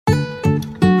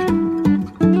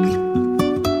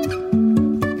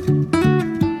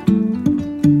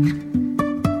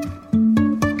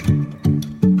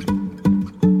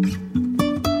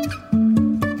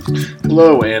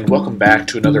Hello, and welcome back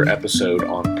to another episode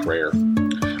on prayer.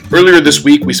 Earlier this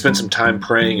week, we spent some time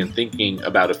praying and thinking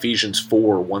about Ephesians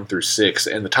 4, 1 through 6,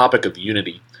 and the topic of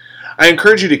unity. I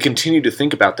encourage you to continue to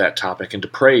think about that topic and to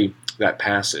pray that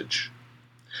passage.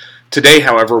 Today,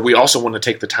 however, we also want to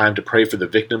take the time to pray for the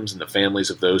victims and the families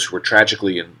of those who were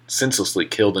tragically and senselessly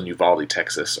killed in Uvalde,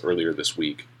 Texas, earlier this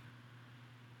week.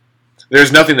 There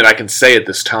is nothing that I can say at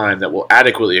this time that will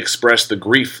adequately express the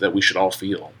grief that we should all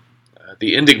feel.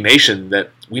 The indignation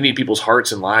that we need people's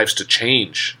hearts and lives to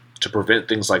change to prevent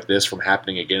things like this from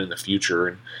happening again in the future.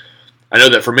 And I know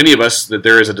that for many of us that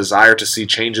there is a desire to see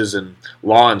changes in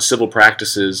law and civil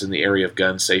practices in the area of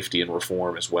gun safety and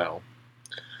reform as well.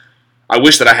 I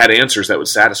wish that I had answers that would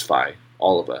satisfy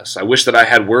all of us. I wish that I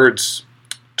had words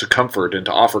to comfort and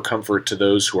to offer comfort to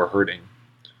those who are hurting.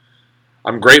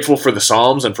 I'm grateful for the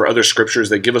Psalms and for other scriptures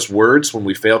that give us words when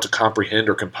we fail to comprehend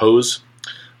or compose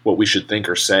what we should think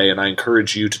or say, and I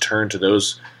encourage you to turn to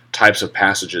those types of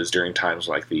passages during times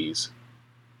like these.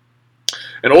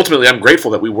 And ultimately, I'm grateful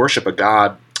that we worship a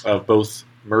God of both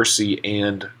mercy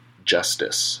and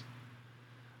justice,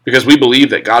 because we believe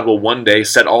that God will one day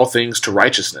set all things to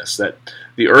righteousness, that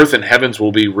the earth and heavens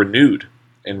will be renewed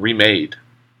and remade,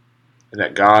 and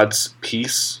that God's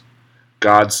peace,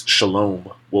 God's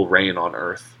shalom, will reign on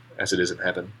earth as it is in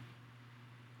heaven.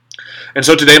 And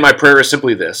so today my prayer is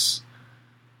simply this: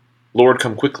 Lord,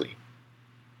 come quickly.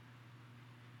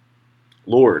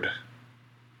 Lord,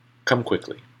 come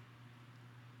quickly.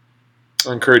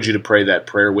 I encourage you to pray that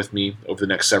prayer with me over the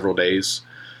next several days,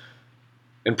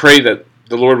 and pray that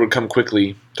the Lord would come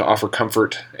quickly to offer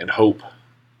comfort and hope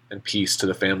and peace to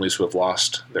the families who have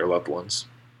lost their loved ones.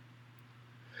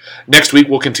 Next week,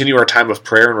 we'll continue our time of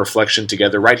prayer and reflection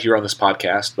together right here on this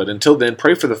podcast, but until then,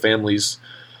 pray for the families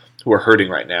who are hurting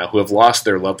right now, who have lost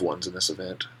their loved ones in this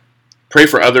event. Pray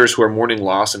for others who are mourning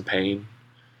loss and pain.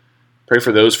 Pray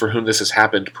for those for whom this has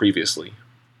happened previously.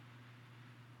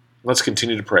 Let's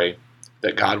continue to pray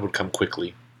that God would come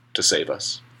quickly to save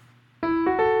us.